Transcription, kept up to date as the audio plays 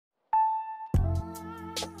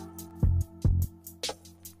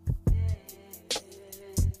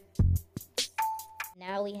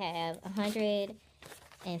now we have 100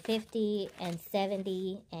 and 50 and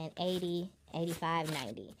 70 and 80, 85,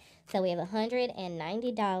 90. So we have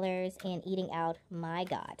 $190 in eating out. My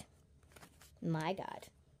God. My God.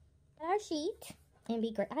 Our sheet. And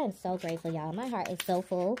be great. I am so grateful, y'all. My heart is so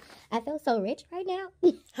full. I feel so rich right now.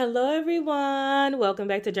 Hello, everyone. Welcome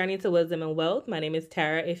back to Journey to Wisdom and Wealth. My name is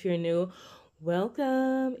Tara. If you're new,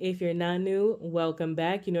 welcome. If you're not new, welcome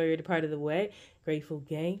back. You know you're the part of the way. Grateful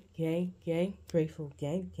gang, gang, gang. Grateful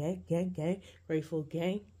gang, gang, gang, gang. Grateful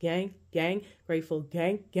gang, gang, gang. Grateful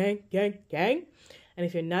gang, gang, gang, gang. And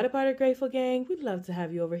if you're not a part of Grateful Gang, we'd love to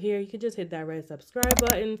have you over here. You can just hit that red subscribe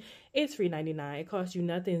button. It's free 99. It costs you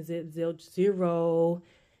nothing, zero.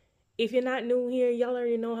 If you're not new here, y'all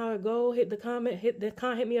already know how it go. Hit me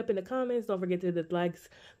up in the comments. Don't forget to hit the likes,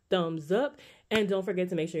 thumbs up, and don't forget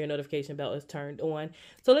to make sure your notification bell is turned on.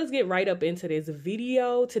 So let's get right up into this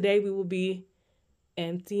video. Today we will be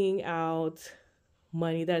emptying out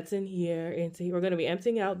money that's in here. We're going to be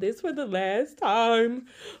emptying out this for the last time.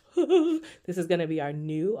 This is going to be our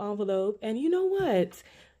new envelope. And you know what?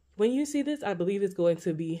 When you see this, I believe it's going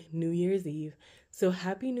to be New Year's Eve. So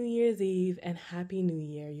happy New Year's Eve and happy New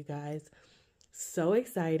Year, you guys. So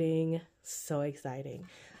exciting. So exciting.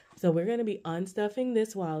 So we're going to be unstuffing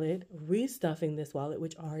this wallet, restuffing this wallet,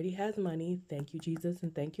 which already has money. Thank you, Jesus,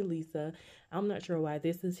 and thank you, Lisa. I'm not sure why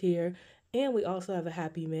this is here. And we also have a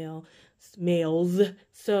happy mails.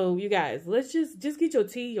 So you guys, let's just get your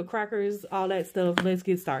tea, your crackers, all that stuff. Let's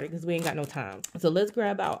get started because we ain't got no time. So let's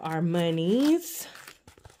grab out our monies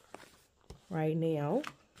right now.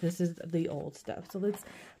 This is the old stuff. So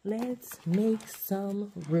let's make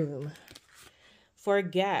some room. For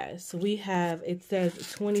gas, we have, it says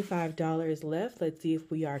 $25 left. Let's see if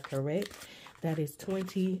we are correct. That is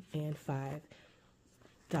 $25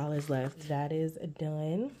 left. That is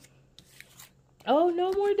done. Oh,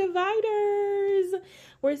 no more dividers.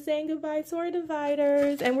 We're saying goodbye to our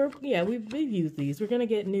dividers. And we've used these. We're going to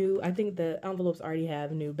get new, I think the envelopes already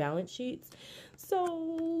have new balance sheets.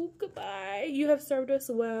 So, goodbye. You have served us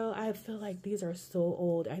well. I feel like these are so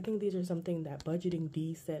old. I think these are something that Budgeting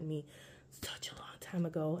D sent me such a long time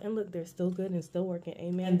ago. And look, they're still good and still working.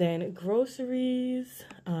 Amen. And then groceries.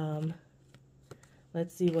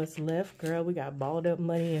 Let's see what's left. Girl, we got balled up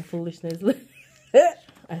money and foolishness left.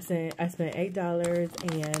 I spent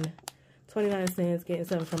 $8.29 getting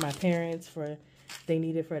something for my parents they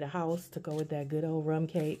needed for the house to go with that good old rum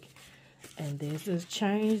cake. And this is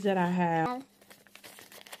change that I have.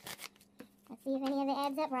 Let's see if any of it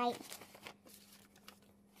adds up right.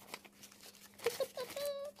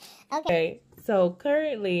 Okay, so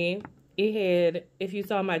currently it had, if you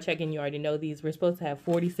saw my check-in, you already know these. We're supposed to have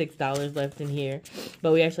 $46 left in here,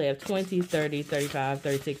 but we actually have 20, 30, 35,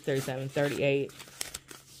 36, 37, 38.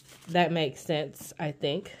 That makes sense, I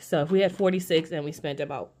think. So if we had 46 and we spent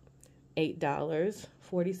about $8,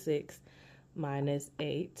 46 minus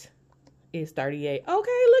 8 is 38. Okay,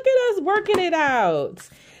 look at us working it out.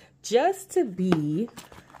 Just to be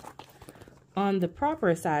on the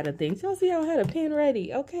proper side of things. Y'all see how I had a pen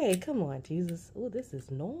ready? Okay, come on, Jesus. Oh, this is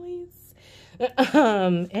noise.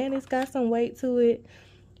 And it's got some weight to it.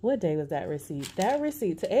 What day was that receipt? That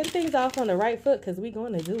receipt, to end things off on the right foot, because we're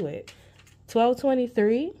going to do it.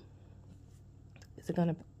 12/23. Is it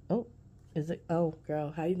gonna, oh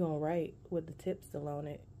girl, how you gonna write with the tip still on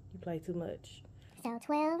it? You play too much. So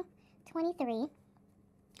 12/23,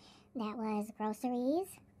 that was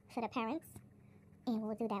groceries for the parents. And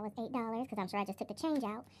we'll do that with $8, because I'm sure I just took the change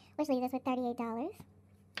out, which leaves us with $38.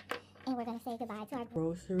 And we're gonna say goodbye to our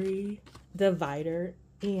grocery divider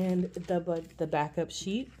and the backup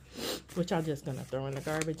sheet, which I'm just gonna throw in the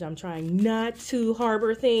garbage. I'm trying not to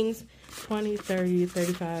harbor things. 20, 30,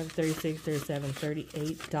 35, 36, 37,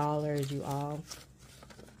 $38, you all.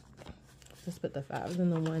 Just put the 5s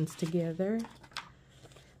and the 1s together.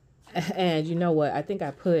 And you know what? I think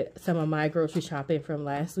I put some of my grocery shopping from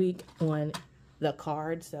last week on the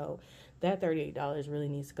card. So that $38 really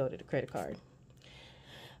needs to go to the credit card.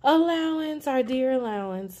 Allowance, our dear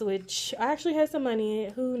allowance, which actually has some money in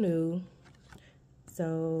it. Who knew?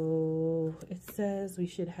 So it says we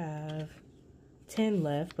should have 10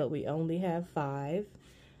 left, but we only have 5.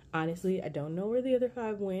 Honestly, I don't know where the other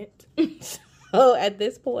 5 went. So at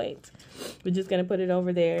this point, we're just going to put it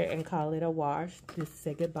over there and call it a wash. Just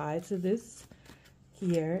say goodbye to this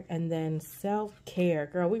here. And then self-care.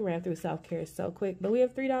 Girl, we ran through self-care so quick, but we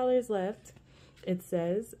have $3 left. It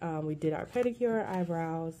says we did our pedicure,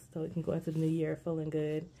 eyebrows, so we can go into the new year feeling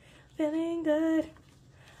good. Feeling good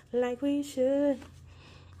like we should.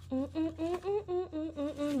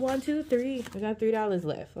 1, 2, 3. We got $3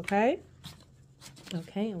 left, okay?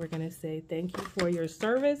 Okay, and we're going to say thank you for your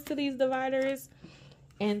service to these dividers.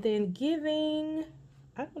 And then giving,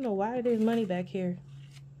 I don't know why there's money back here.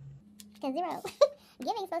 Because zero.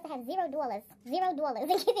 Giving is supposed to have $0. $0 in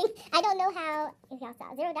giving. I don't know how, if y'all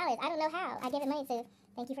saw, $0. I don't know how. I gave it money to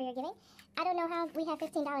thank you for your giving. I don't know how we have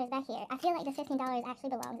 $15 back here. I feel like the $15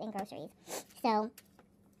 actually belongs in groceries. So,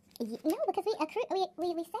 no, because we said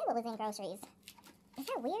what was in groceries. Is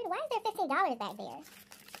that weird? Why is there $15 back there?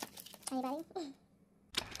 Anybody?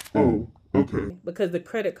 Oh, okay. Because the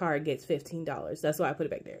credit card gets $15. That's why I put it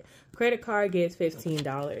back there. Credit card gets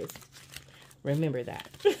 $15. Remember that.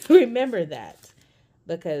 Remember that.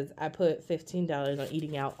 Because I put $15 on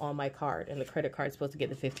eating out on my card, and the credit card's supposed to get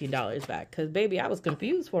the $15 back. Because, baby, I was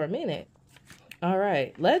confused for a minute. All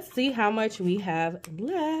right, let's see how much we have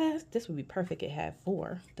left. This would be perfect. It had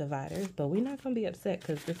 4 dividers, but we're not going to be upset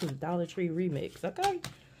because this is Dollar Tree Remix, okay?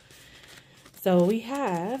 So we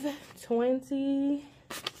have 20,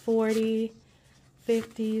 40,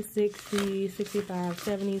 50, 60, 65,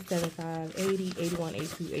 70, 75, 80, 81,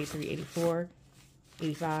 82, 83, 84,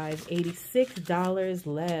 85, $86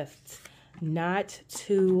 left. Not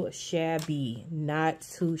too shabby. Not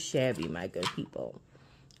too shabby, my good people,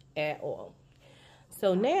 at all.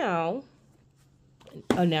 So now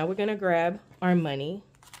we're going to grab our money.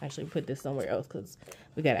 Actually, put this somewhere else because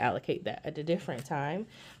we got to allocate that at a different time.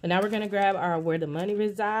 But now we're going to grab our where the money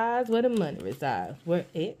resides. Where the money resides. Where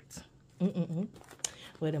it.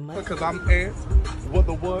 Where the money. Because I'm asked, what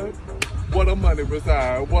the what? What the money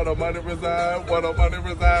reside? What the money reside? What the money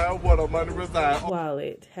reside? What the money reside?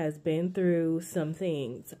 Wallet has been through some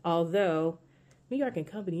things. Although New York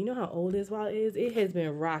 & Company, you know how old this wallet is? It has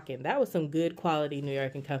been rocking. That was some good quality New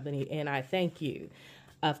York & Company, and I thank you.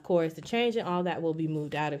 Of course, the change and all that will be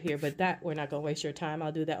moved out of here, but that we're not going to waste your time.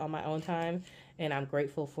 I'll do that on my own time, and I'm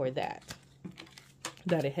grateful for that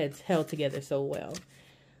it has held together so well.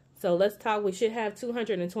 So let's talk. We should have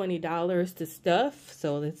 $220 to stuff.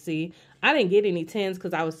 So let's see. I didn't get any 10s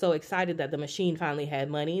because I was so excited that the machine finally had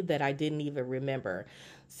money that I didn't even remember.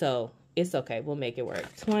 So it's okay. We'll make it work.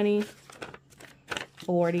 20.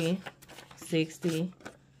 40, 60,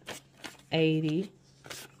 80.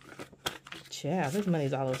 Yeah, this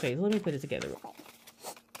money's all over the place. Let me put it together real quick.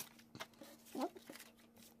 Nope.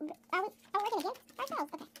 Are we working against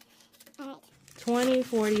ourselves? Okay. All right. 20,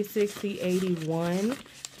 40, 60, 81.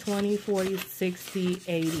 20, 40, 60,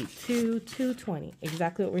 82, 220.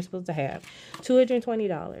 Exactly what we're supposed to have.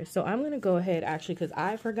 $220. So I'm going to go ahead, actually, because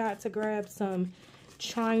I forgot to grab some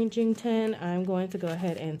changing 10. I'm going to go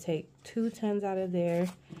ahead and take 2 10s out of there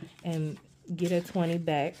and get a 20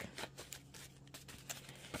 back.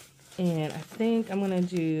 And I think I'm going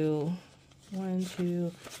to do 1, 2,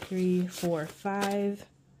 3, 4, 5,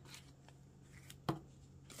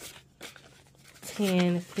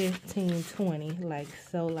 10, 15, 20, like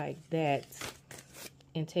so, like that,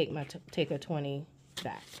 and take a 20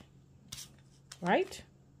 back. Right?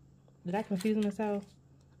 Did I confuse myself?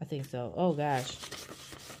 I think so. Oh gosh.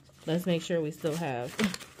 Let's make sure we still have,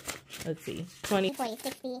 let's see, 20, 40,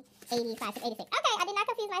 60, 85, 86. Okay, I did not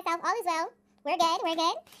confuse myself. All is well. We're good, we're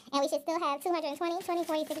good. And we should still have 220, 20,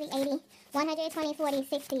 40, 60, 80, 120, 40,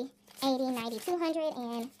 60, 80, 90, 200,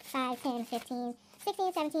 and 5, 10, 15,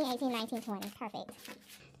 16, 17, 18, 19, 20. Perfect.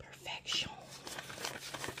 Perfection.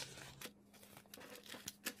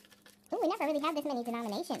 Ooh, we never really have this many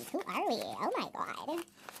denominations. Who are we? Oh my god.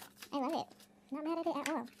 I love it. Not mad at it at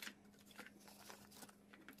all.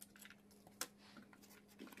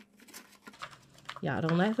 Y'all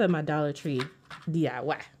don't laugh at my Dollar Tree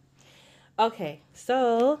DIY. Okay,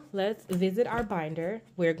 so let's visit our binder.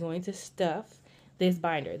 We're going to stuff this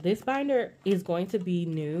binder. This binder is going to be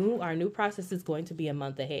new. Our new process is going to be a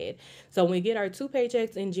month ahead. So when we get our 2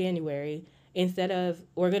 paychecks in January,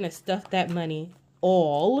 we're going to stuff that money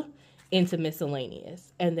all into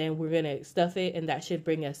miscellaneous. And then we're going to stuff it, and that should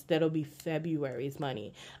bring us, that'll be February's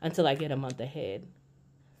money until I get a month ahead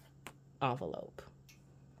envelope.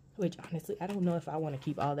 Which, honestly, I don't know if I want to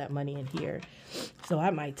keep all that money in here. So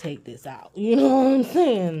I might take this out. You know what I'm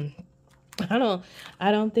saying?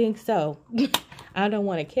 I don't think so. I don't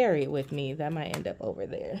want to carry it with me. That might end up over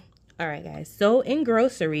there. All right, guys. So in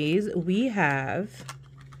groceries, we have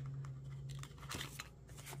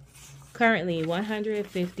currently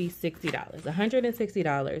 $60.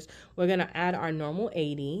 $160. We're going to add our normal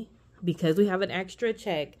 $80 because we have an extra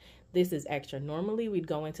check. This is extra. Normally, we'd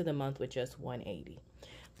go into the month with just $180.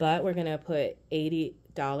 But we're going to put $80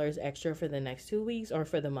 extra for the next 2 weeks or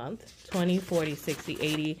for the month. 20, 40, 60,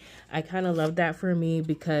 80. I kind of love that for me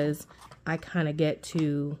because I kind of get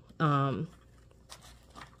to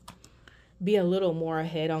be a little more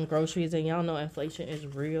ahead on groceries. And y'all know inflation is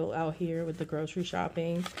real out here with the grocery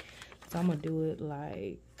shopping. So I'm going to do it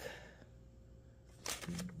like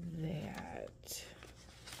that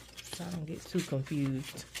so I don't get too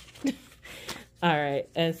confused. All right,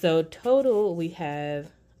 and so total we have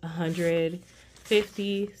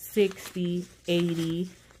 150, 60, 80,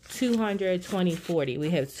 220, 40. We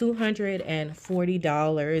have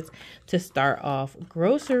 $240 to start off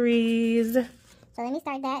groceries. So let me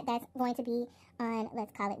start that. That's going to be on,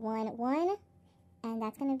 let's call it 1-1, and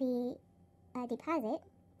that's going to be a deposit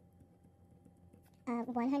of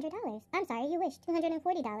 $100. I'm sorry, you wish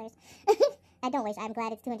 $240. I don't wish. I'm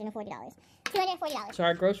glad it's $240. $240. So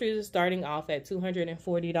our groceries are starting off at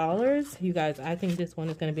 $240. You guys, I think this one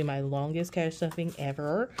is going to be my longest cash stuffing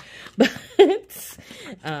ever. But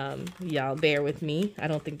y'all bear with me. I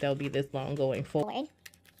don't think they'll be this long going forward.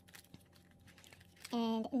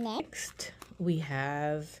 And next, we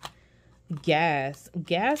have gas.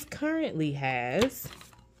 Gas currently has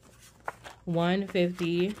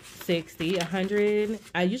 150, 60, 100.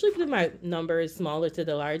 I usually put my numbers smaller to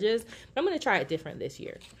the largest, but I'm going to try it different this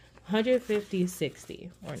year. 150,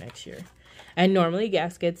 60, or next year. And normally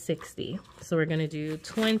gas gets 60. So we're going to do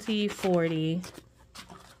 20, 40,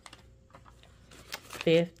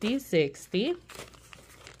 50, 60.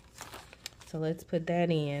 So let's put that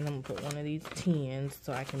in. I'm going to put one of these 10s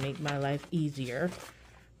so I can make my life easier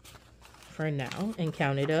for now and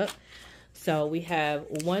count it up. So we have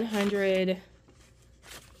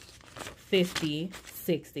 150,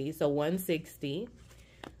 60. So 160,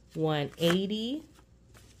 180,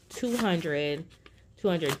 200,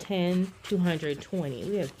 210, 220.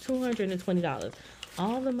 We have $220.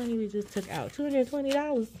 All the money we just took out,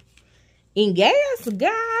 $220 in gas.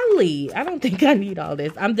 Golly, I don't think I need all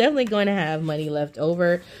this. I'm definitely going to have money left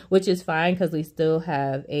over, which is fine because we still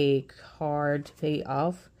have a card to pay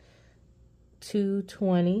off.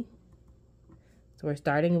 220. So we're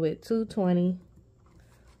starting with 220.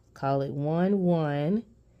 Call it 1-1.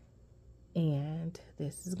 And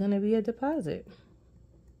this is going to be a deposit.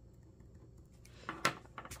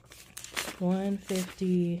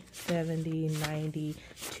 150, 70, 90,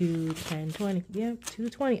 210, 20. Yeah,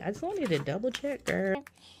 220. I just wanted to double check, girl.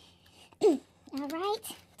 all right,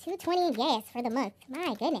 220 in gas for the month.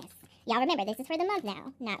 My goodness. Y'all remember, this is for the month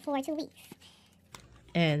now, not for 2 weeks.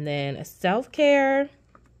 And then a self-care.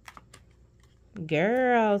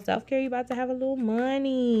 Girl, self-care, you about to have a little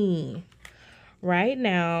money. Right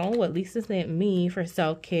now, what Lisa sent me for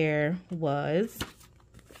self-care was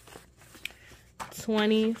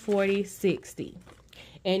 20, 40, 60.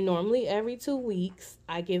 And normally every 2 weeks,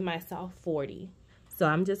 I give myself 40. So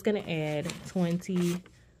I'm just going to add 20,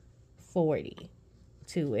 40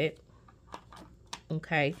 to it.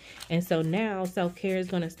 Okay. And so now self-care is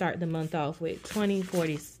going to start the month off with 20,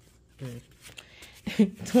 40,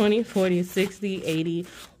 20, 40, 60, 80,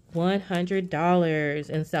 $100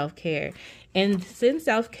 in self-care. And since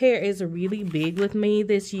self-care is really big with me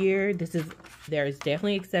this year, there's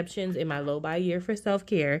definitely exceptions in my low buy year for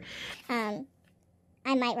self-care.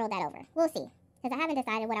 I might roll that over. We'll see. Because I haven't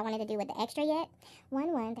decided what I wanted to do with the extra yet.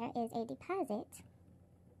 1-1, there is a deposit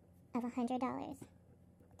of $100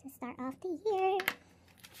 to start off the year.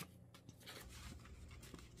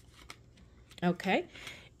 Okay.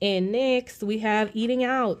 And next, we have eating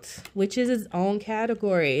out, which is its own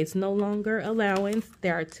category. It's no longer allowance.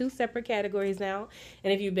 There are 2 separate categories now.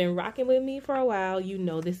 And if you've been rocking with me for a while, you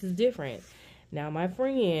know this is different. Now, my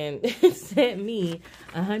friend sent me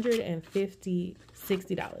 $150,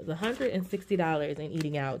 $60. $160 in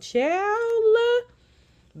eating out. Child,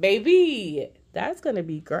 baby, that's going to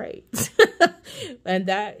be great. And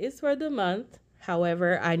that is for the month.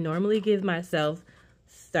 However, I normally give myself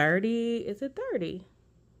 30. Is it 30?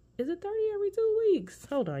 Is it 30 every 2 weeks?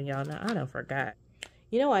 Hold on, y'all. Now, I done forgot.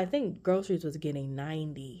 You know, I think groceries was getting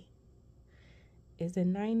 90. Is it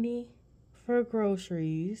 90 for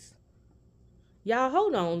groceries? Y'all,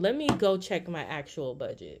 hold on. Let me go check my actual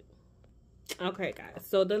budget. Okay, guys.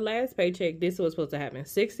 So, the last paycheck, this was supposed to happen.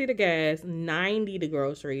 60 to gas, 90 to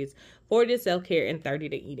groceries, 40 to self-care, and 30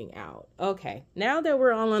 to eating out. Okay. Now that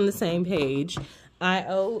we're all on the same page, I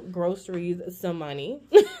owe groceries some money.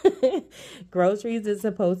 Groceries is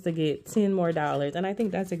supposed to get $10 more. And I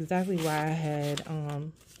think that's exactly why I had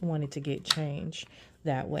wanted to get change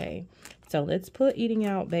that way. So let's put eating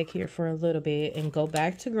out back here for a little bit and go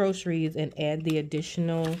back to groceries and add the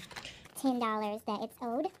additional $10 that it's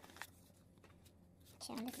owed. This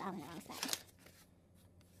is all on the wrong side.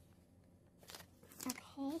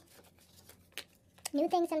 Okay. New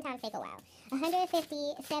things sometimes take a while.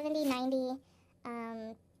 150, 70, 90,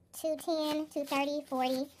 210, 230,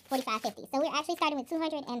 40, 45, 50. So we're actually starting with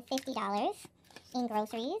 $250 in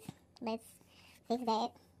groceries. Let's fix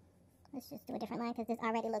that. Let's just do a different line because this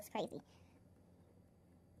already looks crazy.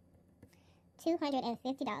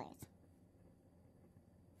 $250.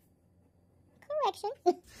 Correction.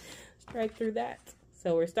 Right through that.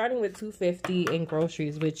 So we're starting with $250 in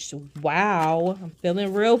groceries, which, wow, I'm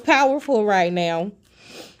feeling real powerful right now.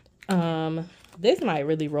 This might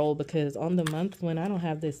really roll because on the month when I don't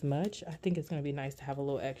have this much, I think it's going to be nice to have a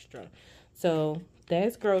little extra. So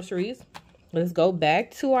that's groceries. Let's go back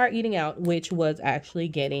to our eating out, which was actually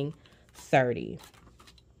getting 30.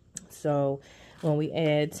 So when we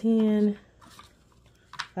add 10,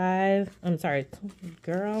 5, I'm sorry,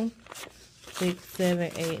 girl, 6,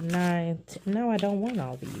 7, 8, 9, 10. No, I don't want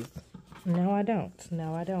all these. No, I don't.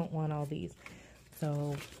 No, I don't want all these.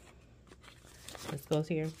 So this goes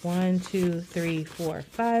here. 1, 2, 3, 4,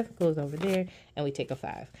 5 goes over there, and we take a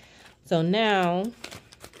 5. So now,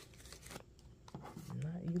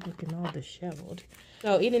 you looking all disheveled.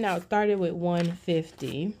 So eating out started with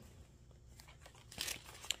 $150,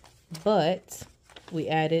 but we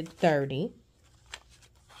added 30,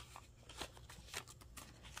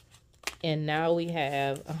 and now we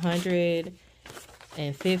have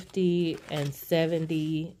 150 and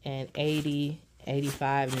 70 and 80,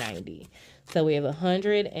 85, 90. So we have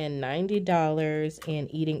 $190 in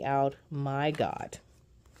eating out. My God.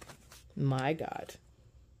 My God.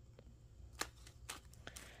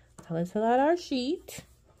 So let's fill out our sheet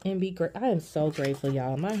and be great. I am so grateful,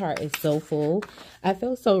 y'all. My heart is so full. I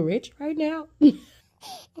feel so rich right now. And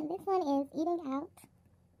this one is eating out.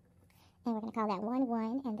 And we're going to call that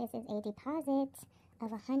 1-1. And this is a deposit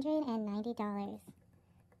of $190.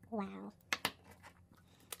 Wow.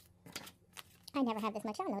 I never have this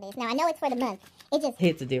much. Y'all know this. Now, I know it's for the month. It just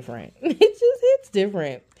hits different. It just hits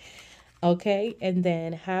different. Okay, and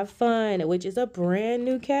then have fun, which is a brand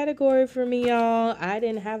new category for me, y'all. I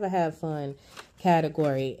didn't have a have fun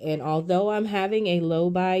category. And although I'm having a low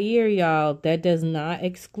buy year, y'all, that does not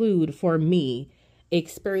exclude for me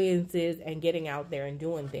experiences and getting out there and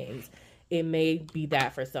doing things. It may be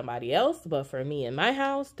that for somebody else, but for me in my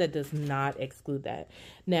house, that does not exclude that.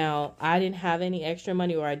 Now, I didn't have any extra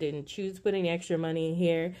money, or I didn't choose to put any extra money in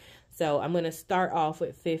here. So I'm going to start off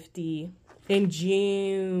with 50 in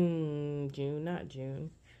June. Not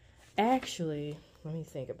June. Actually, let me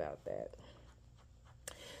think about that.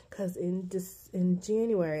 Because in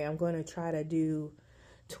January, I'm going to try to do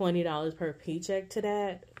 $20 per paycheck to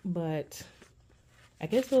that. But I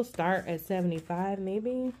guess we'll start at 75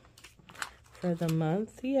 maybe. For the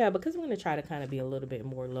month, yeah, because I'm going to try to kind of be a little bit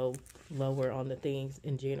more lower on the things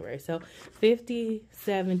in January. So 50,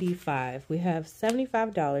 75. We have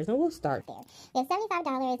 $75, and we'll start there. We have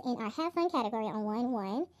 $75 in our have fun category on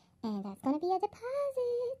 1-1, and that's going to be a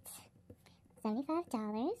deposit.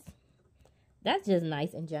 $75. That's just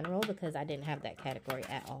nice in general because I didn't have that category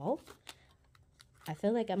at all. I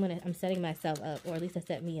feel like I'm setting myself up, or at least I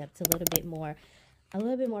set me up to a little bit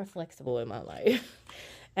more flexible in my life.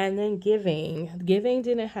 And then giving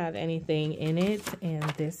didn't have anything in it, and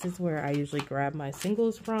this is where I usually grab my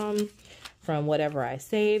singles from whatever I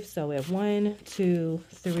save. So we have 1, 2,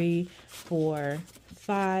 3, 4,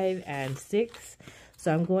 5, and 6.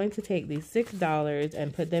 So I'm going to take these $6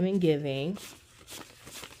 and put them in giving.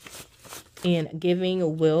 And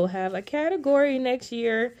giving will have a category next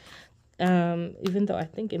year, even though I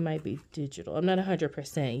think it might be digital. I'm not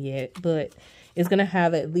 100% yet, but it's going to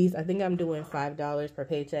have at least, I think I'm doing $5 per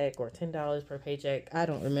paycheck or $10 per paycheck. I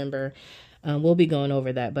don't remember. We'll be going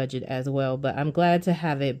over that budget as well, but I'm glad to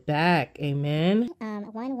have it back. Amen.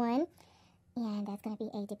 1-1, and that's going to be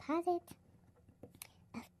a deposit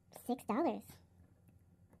of $6.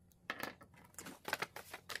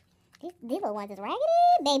 These little ones is raggedy,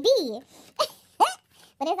 baby.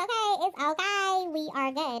 But it's okay. It's okay. We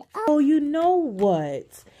are good. Oh, you know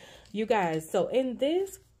what? You guys, so in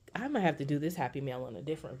this, I might have to do this Happy Meal on a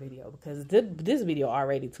different video because this video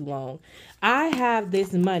already too long. I have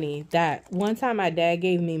this money that one time my dad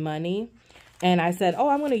gave me money and I said, oh,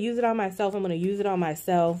 I'm going to use it on myself. I'm going to use it on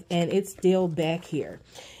myself. And it's still back here.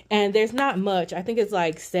 And there's not much. I think it's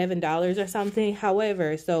like $7 or something.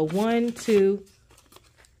 However, so 1, 2,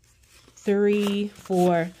 3,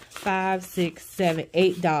 4, 5, 6, 7,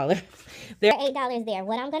 $8. There are $8 there.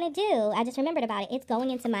 What I'm going to do, I just remembered about it. It's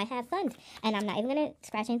going into my have fund. And I'm not even going to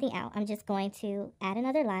scratch anything out. I'm just going to add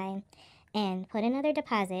another line and put another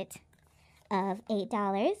deposit of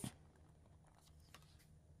 $8.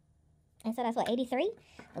 And so that's what, 83?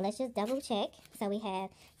 Well, let's just double check. So we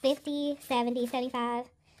have 50, 70, 75,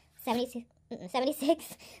 76,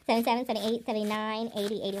 77, 78, 79,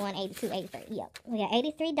 80, 81, 82, 83. Yep. We got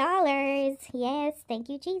 $83. Yes. Thank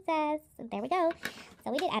you, Jesus. There we go.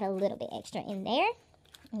 So we did add a little bit extra in there.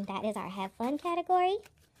 And that is our have fun category.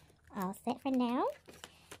 All set for now.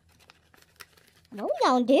 What we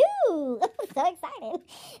gonna do? So excited.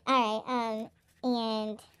 All right,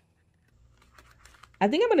 and I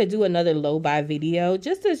think I'm going to do another low buy video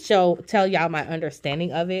just to tell y'all my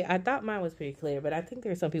understanding of it. I thought mine was pretty clear, but I think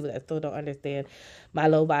there's some people that still don't understand my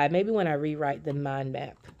low buy. Maybe when I rewrite the mind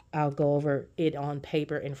map, I'll go over it on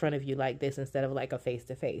paper in front of you like this instead of like a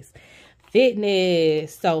face-to-face.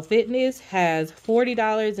 Fitness. So fitness has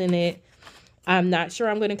 $40 in it. I'm not sure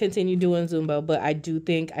I'm going to continue doing Zumba, but I do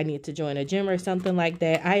think I need to join a gym or something like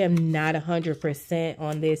that. I am not 100%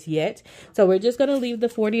 on this yet. So we're just going to leave the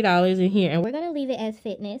 $40 in here. And we're going to leave it as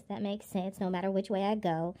fitness. That makes sense no matter which way I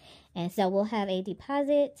go. And so we'll have a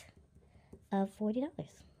deposit of $40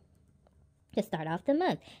 to start off the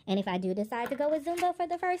month. And if I do decide to go with Zumba for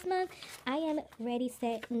the first month, I am ready,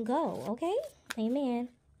 set, and go. Okay? Amen.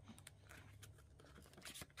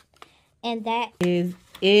 And that is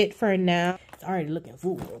it for now. It's already looking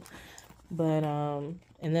full. But, and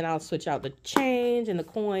then I'll switch out the change and the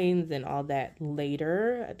coins and all that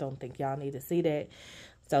later. I don't think y'all need to see that.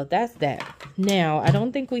 So that's that. Now, I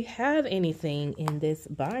don't think we have anything in this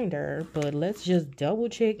binder, but let's just double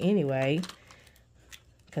check anyway.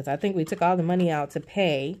 Because I think we took all the money out to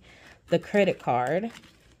pay the credit card.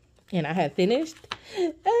 And I had finished.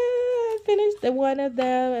 Finished the one of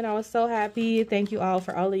them, and I was so happy. Thank you all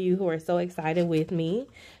for all of you who are so excited with me.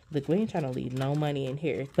 Look, we ain't trying to leave no money in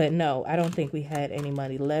here. But no, I don't think we had any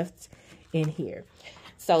money left in here.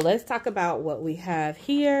 So let's talk about what we have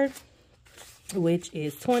here, which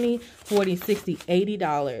is $20, $40, $60,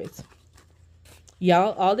 $80.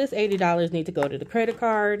 Y'all, all this $80 need to go to the credit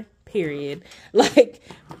card, period. Like,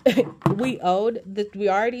 we had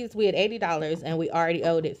 $80 and we already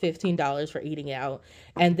owed it $15 for eating out.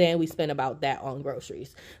 And then we spent about that on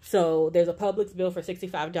groceries. So there's a Publix bill for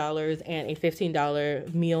 $65 and a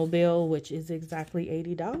 $15 meal bill, which is exactly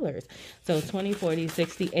 $80. So $20, $40,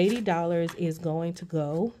 $60, $80 is going to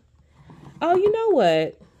go. Oh, you know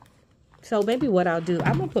what? So maybe what I'll do,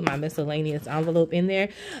 I'm going to put my miscellaneous envelope in there.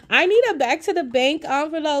 I need a back to the bank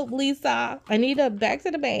envelope, Lisa. I need a back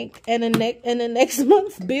to the bank and the next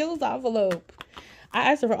month's bills envelope.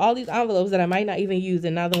 I asked her for all these envelopes that I might not even use,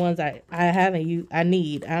 and now the ones I haven't used, I didn't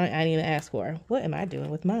even ask for. What am I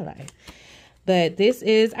doing with my life? But this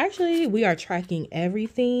is, actually, we are tracking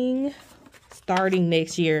everything starting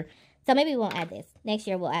next year. So maybe we won't add this. Next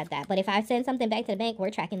year we'll add that. But if I send something back to the bank,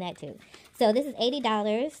 we're tracking that too. So this is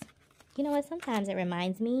 $80. You know what? Sometimes it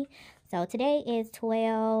reminds me. So today is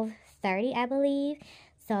 12:30, I believe.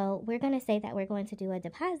 So we're going to say that we're going to do a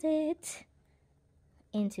deposit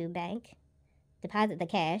into bank. Deposit the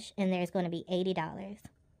cash, and there's going to be $80.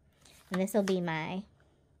 And this will be my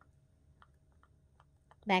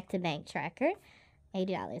back to bank tracker,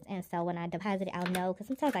 $80. And so when I deposit it, I'll know, because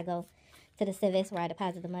sometimes I go to the Civis where I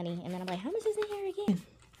deposit the money, and then I'm like, how much is in here again?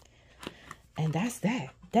 And that's that.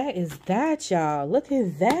 That is that, y'all. Look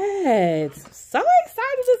at that. So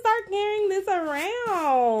excited to start carrying this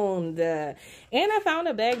around. And I found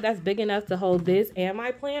a bag that's big enough to hold this and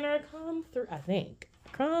my planner. Come through, I think.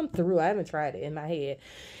 Come through. I haven't tried it in my head.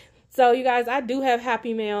 So you guys, I do have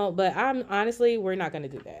Happy Mail, but we're not going to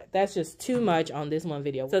do that. That's just too much on this one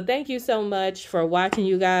video. So thank you so much for watching,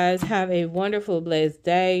 you guys. Have a wonderful, blessed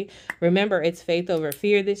day. Remember, it's faith over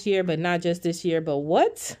fear this year, but not just this year, but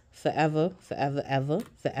what? Forever, forever, ever,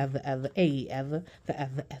 forever, ever, ever,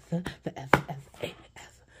 forever, ever, forever.